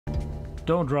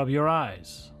Don't rub your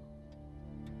eyes.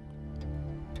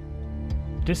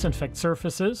 Disinfect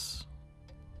surfaces.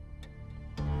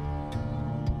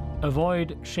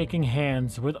 Avoid shaking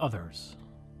hands with others.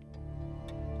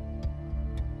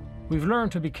 We've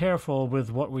learned to be careful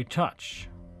with what we touch.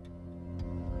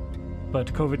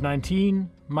 But COVID-19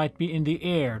 might be in the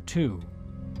air too.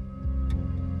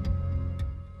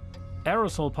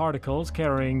 Aerosol particles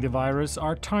carrying the virus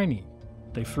are tiny.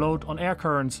 They float on air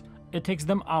currents. It takes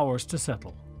them hours to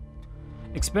settle.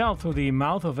 Expelled through the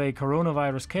mouth of a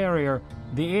coronavirus carrier,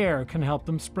 the air can help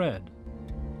them spread.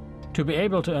 To be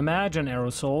able to imagine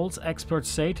aerosols, experts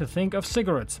say to think of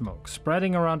cigarette smoke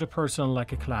spreading around a person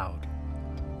like a cloud.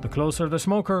 The closer the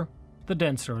smoker, the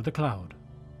denser the cloud.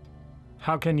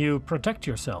 How can you protect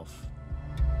yourself?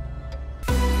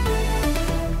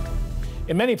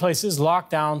 In many places,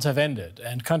 lockdowns have ended,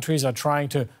 and countries are trying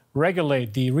to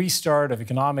regulate the restart of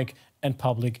economic and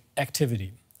public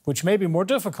activity, which may be more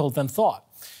difficult than thought,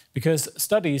 because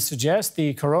studies suggest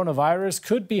the coronavirus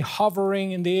could be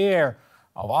hovering in the air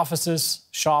of offices,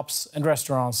 shops, and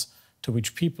restaurants to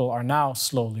which people are now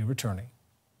slowly returning.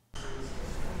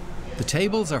 The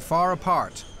tables are far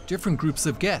apart, different groups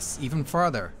of guests even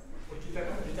further.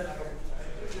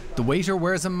 The waiter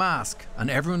wears a mask and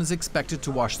everyone is expected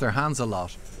to wash their hands a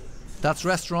lot. That's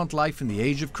restaurant life in the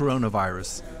age of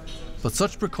coronavirus. But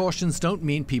such precautions don't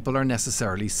mean people are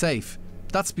necessarily safe.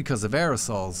 That's because of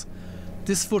aerosols.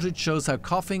 This footage shows how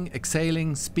coughing,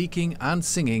 exhaling, speaking and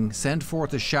singing send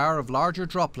forth a shower of larger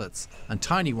droplets and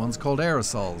tiny ones called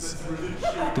aerosols.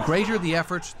 The greater the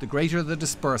effort, the greater the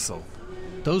dispersal.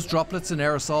 Those droplets and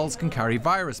aerosols can carry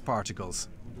virus particles.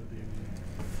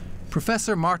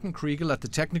 Professor Martin Kriegel at the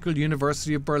Technical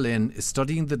University of Berlin is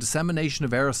studying the dissemination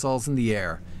of aerosols in the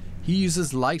air. He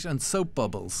uses light and soap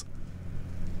bubbles.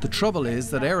 The trouble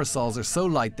is that aerosols are so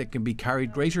light they can be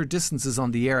carried greater distances on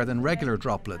the air than regular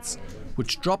droplets,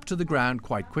 which drop to the ground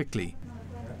quite quickly.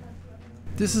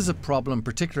 This is a problem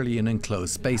particularly in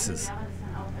enclosed spaces.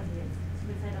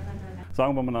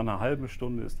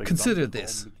 Consider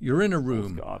this. You're in a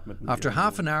room. After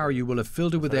half an hour you will have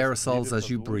filled it with aerosols as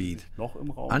you breathe.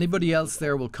 Anybody else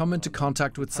there will come into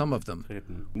contact with some of them.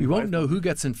 We won't know who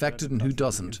gets infected and who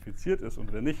doesn't.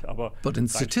 But in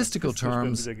statistical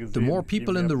terms, the more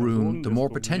people in the room, the more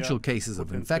potential cases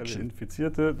of infection.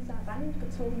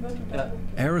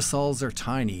 Aerosols are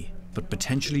tiny, but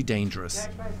potentially dangerous.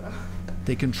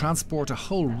 They can transport a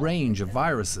whole range of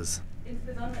viruses.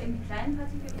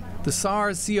 The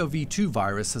SARS-CoV-2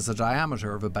 virus has a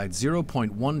diameter of about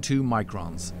 0.12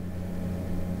 microns.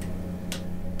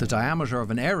 The diameter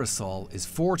of an aerosol is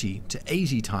 40 to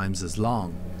 80 times as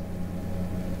long.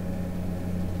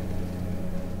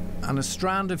 And a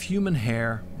strand of human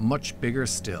hair much bigger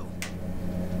still.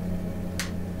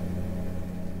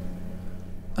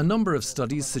 A number of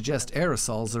studies suggest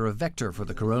aerosols are a vector for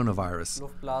the coronavirus.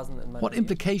 What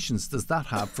implications does that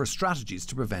have for strategies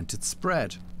to prevent its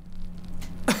spread?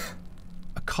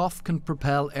 A cough can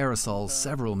propel aerosols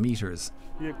several meters.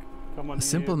 A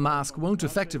simple mask won't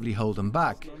effectively hold them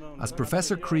back, as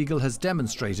Professor Kriegel has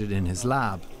demonstrated in his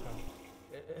lab.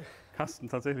 80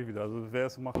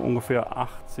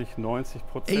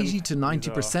 to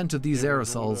 90% of these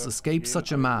aerosols escape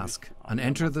such a mask and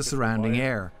enter the surrounding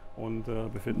air.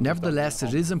 Nevertheless,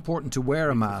 it is important to wear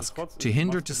a mask to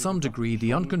hinder to some degree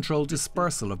the uncontrolled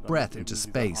dispersal of breath into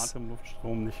space.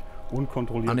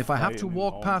 And if I have to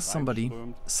walk past somebody,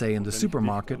 say in the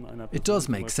supermarket, it does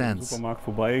make sense.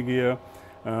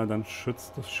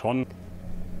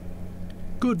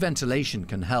 Good ventilation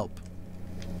can help.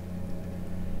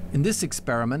 In this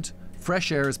experiment,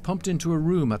 fresh air is pumped into a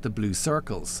room at the blue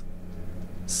circles.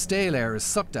 Stale air is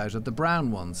sucked out at the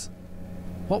brown ones.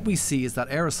 What we see is that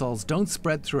aerosols don't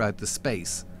spread throughout the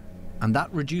space, and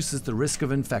that reduces the risk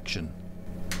of infection.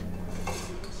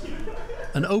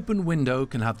 An open window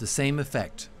can have the same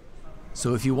effect.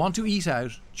 So if you want to eat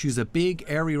out, choose a big,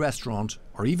 airy restaurant,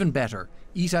 or even better,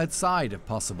 eat outside if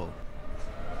possible.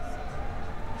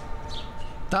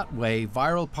 That way,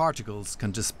 viral particles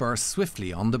can disperse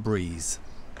swiftly on the breeze.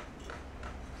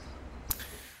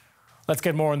 Let's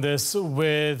get more on this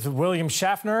with William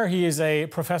Schaffner. He is a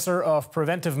professor of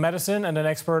preventive medicine and an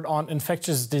expert on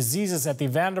infectious diseases at the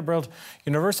Vanderbilt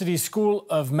University School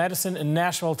of Medicine in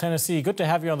Nashville, Tennessee. Good to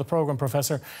have you on the program,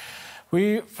 Professor.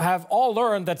 We have all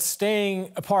learned that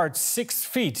staying apart 6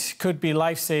 feet could be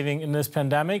life-saving in this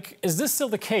pandemic. Is this still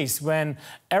the case when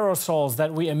aerosols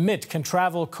that we emit can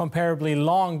travel comparably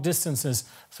long distances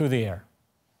through the air?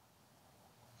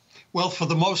 Well, for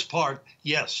the most part,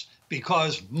 yes,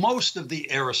 because most of the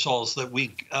aerosols that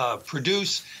we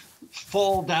produce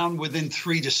fall down within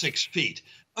 3 to 6 feet.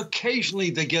 Occasionally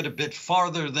they get a bit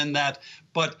farther than that,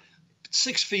 but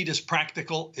 6 feet is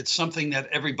practical. It's something that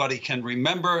everybody can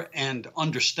remember and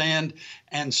understand.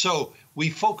 And so we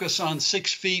focus on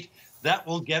 6 feet. That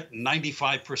will get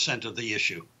 95% of the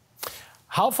issue.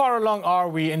 How far along are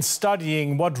we in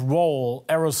studying what role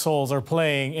aerosols are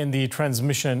playing in the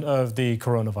transmission of the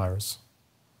coronavirus?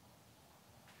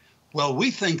 Well,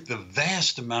 we think the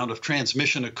vast amount of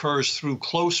transmission occurs through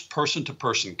close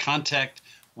person-to-person contact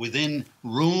within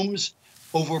rooms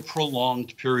over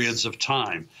prolonged periods of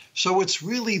time. So it's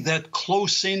really that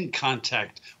close-in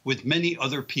contact with many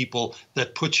other people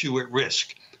that puts you at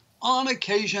risk. On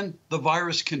occasion, the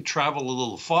virus can travel a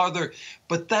little farther,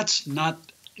 but that's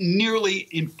not nearly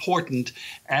important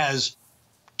as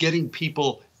getting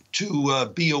people to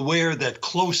be aware that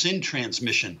close-in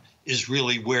transmission is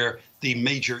really where the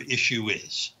major issue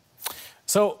is.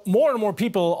 So more and more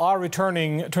people are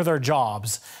returning to their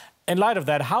jobs. In light of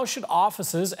that, how should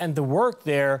offices and the work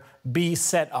there be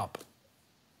set up?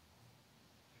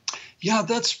 Yeah,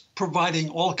 that's providing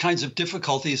all kinds of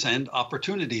difficulties and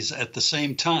opportunities at the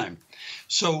same time.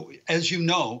 So, as you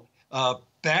know,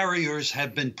 barriers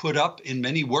have been put up in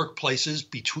many workplaces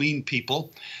between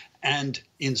people. And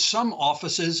in some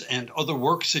offices and other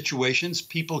work situations,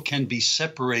 people can be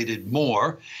separated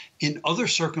more. In other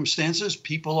circumstances,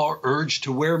 people are urged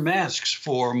to wear masks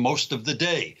for most of the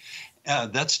day.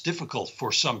 That's difficult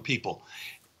for some people.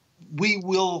 We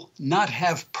will not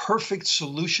have perfect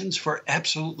solutions for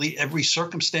absolutely every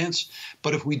circumstance,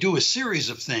 but if we do a series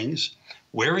of things,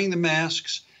 wearing the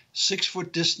masks,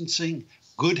 6-foot distancing,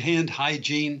 good hand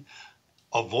hygiene,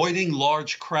 avoiding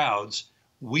large crowds,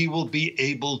 we will be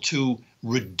able to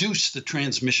reduce the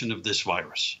transmission of this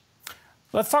virus.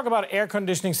 Let's talk about air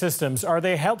conditioning systems. Are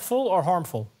they helpful or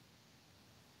harmful?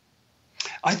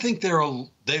 I think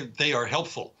they are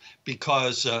helpful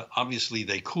because obviously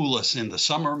they cool us in the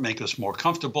summer, make us more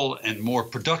comfortable and more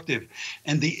productive.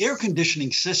 And the air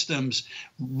conditioning systems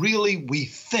really, we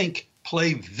think,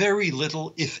 play very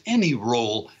little, if any,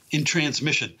 role in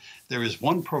transmission. There is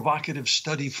one provocative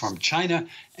study from China,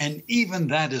 and even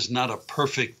that is not a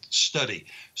perfect study.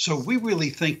 So we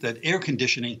really think that air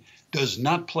conditioning does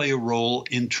not play a role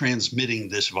in transmitting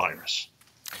this virus.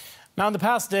 Now, in the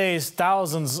past days,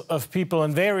 thousands of people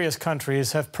in various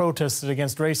countries have protested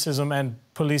against racism and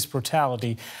police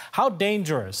brutality. How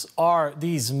dangerous are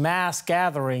these mass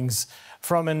gatherings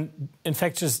from an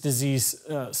infectious disease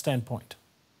standpoint?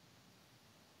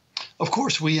 Of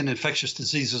course, we in infectious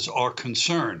diseases are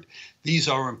concerned. These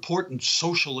are important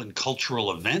social and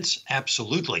cultural events,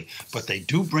 absolutely, but they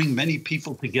do bring many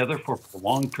people together for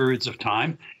prolonged periods of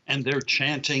time, and they're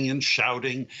chanting and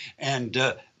shouting, and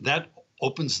that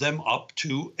opens them up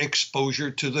to exposure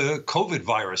to the COVID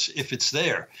virus if it's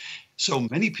there. So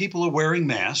many people are wearing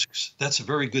masks. That's a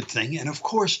very good thing. And of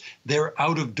course, they're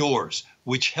out of doors,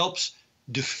 which helps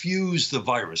diffuse the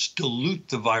virus, dilute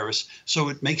the virus, so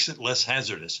it makes it less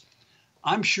hazardous.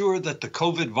 I'm sure that the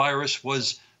COVID virus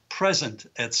was present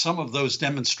at some of those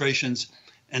demonstrations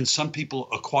and some people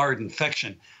acquired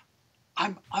infection.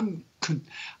 I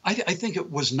think it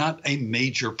was not a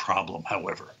major problem,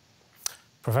 however.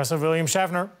 Professor William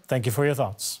Schaffner, thank you for your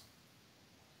thoughts.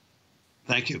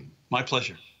 Thank you. My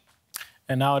pleasure.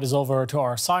 And now it is over to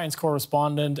our science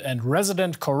correspondent and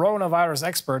resident coronavirus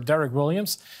expert, Derek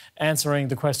Williams, answering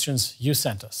the questions you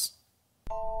sent us.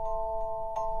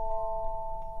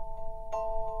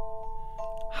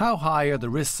 How high are the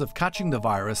risks of catching the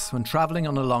virus when travelling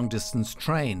on a long-distance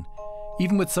train,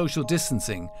 even with social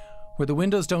distancing, where the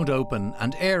windows don't open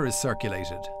and air is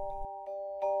circulated?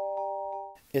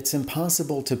 It's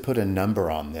impossible to put a number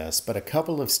on this, but a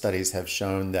couple of studies have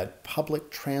shown that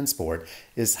public transport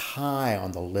is high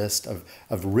on the list of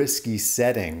risky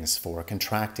settings for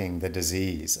contracting the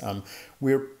disease.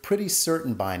 We're pretty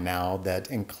certain by now that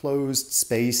enclosed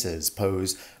spaces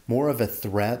pose more of a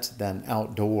threat than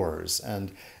outdoors,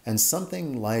 and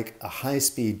something like a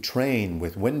high-speed train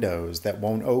with windows that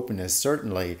won't open is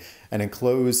certainly an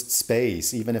enclosed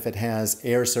space, even if it has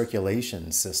air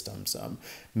circulation systems.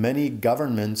 Many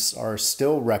governments are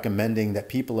still recommending that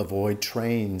people avoid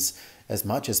trains as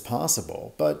much as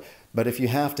possible, but if you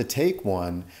have to take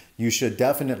one, you should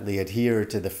definitely adhere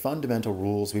to the fundamental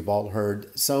rules we've all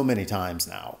heard so many times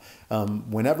now.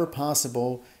 Whenever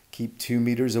possible, keep 2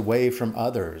 meters away from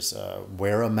others,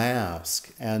 wear a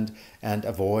mask, and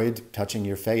avoid touching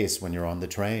your face when you're on the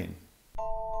train.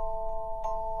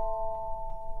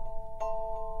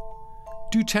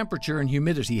 Do temperature and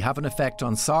humidity have an effect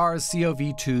on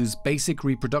SARS-CoV-2's basic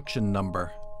reproduction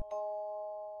number?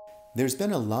 There's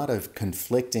been a lot of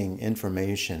conflicting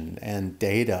information and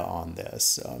data on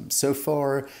this. So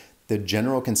far, The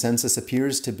general consensus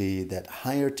appears to be that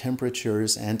higher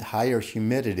temperatures and higher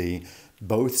humidity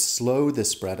both slow the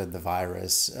spread of the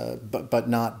virus, but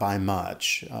not by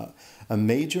much. A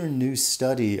major new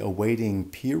study awaiting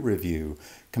peer review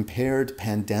compared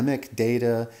pandemic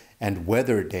data and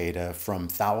weather data from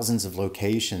thousands of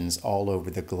locations all over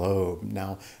the globe.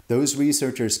 Now, those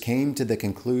researchers came to the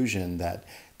conclusion that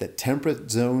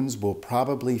temperate zones will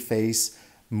probably face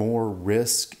more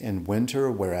risk in winter,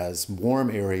 whereas warm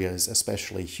areas,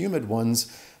 especially humid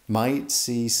ones, might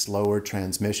see slower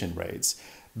transmission rates.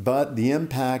 But the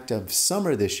impact of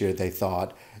summer this year, they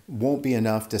thought, won't be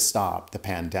enough to stop the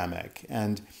pandemic.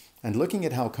 And looking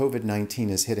at how COVID-19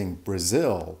 is hitting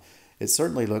Brazil, it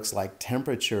certainly looks like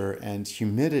temperature and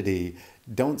humidity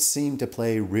don't seem to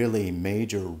play really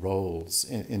major roles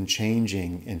in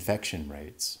changing infection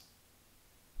rates.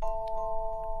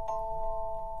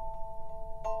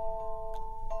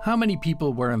 How many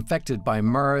people were infected by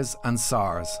MERS and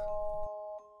SARS?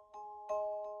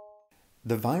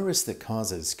 The virus that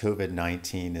causes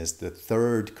COVID-19 is the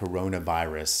third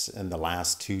coronavirus in the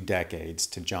last 2 decades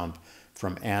to jump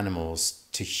from animals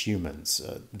to humans.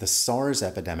 The SARS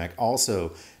epidemic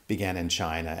also began in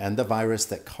China, and the virus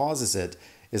that causes it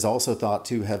is also thought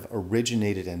to have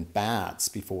originated in bats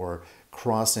before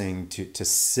crossing to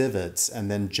civets and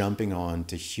then jumping on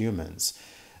to humans.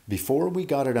 Before we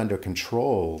got it under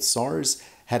control, SARS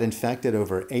had infected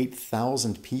over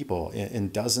 8,000 people in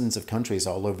dozens of countries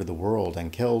all over the world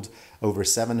and killed over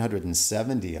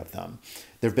 770 of them.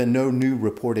 There have been no new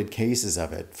reported cases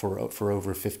of it for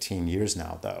over 15 years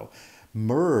now, though.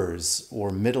 MERS,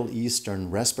 or Middle Eastern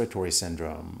Respiratory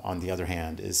Syndrome, on the other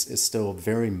hand, is still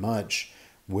very much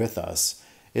with us.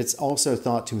 It's also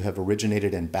thought to have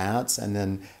originated in bats and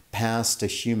then passed to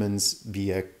humans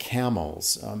via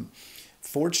camels.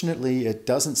 Fortunately, it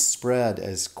doesn't spread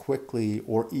as quickly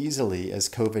or easily as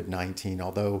COVID-19,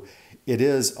 although it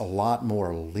is a lot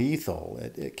more lethal.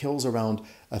 It kills around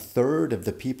a third of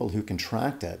the people who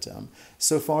contract it.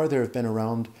 So far, there have been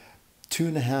around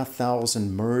 2,500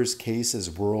 MERS cases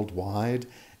worldwide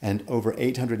and over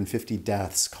 850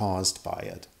 deaths caused by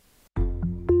it.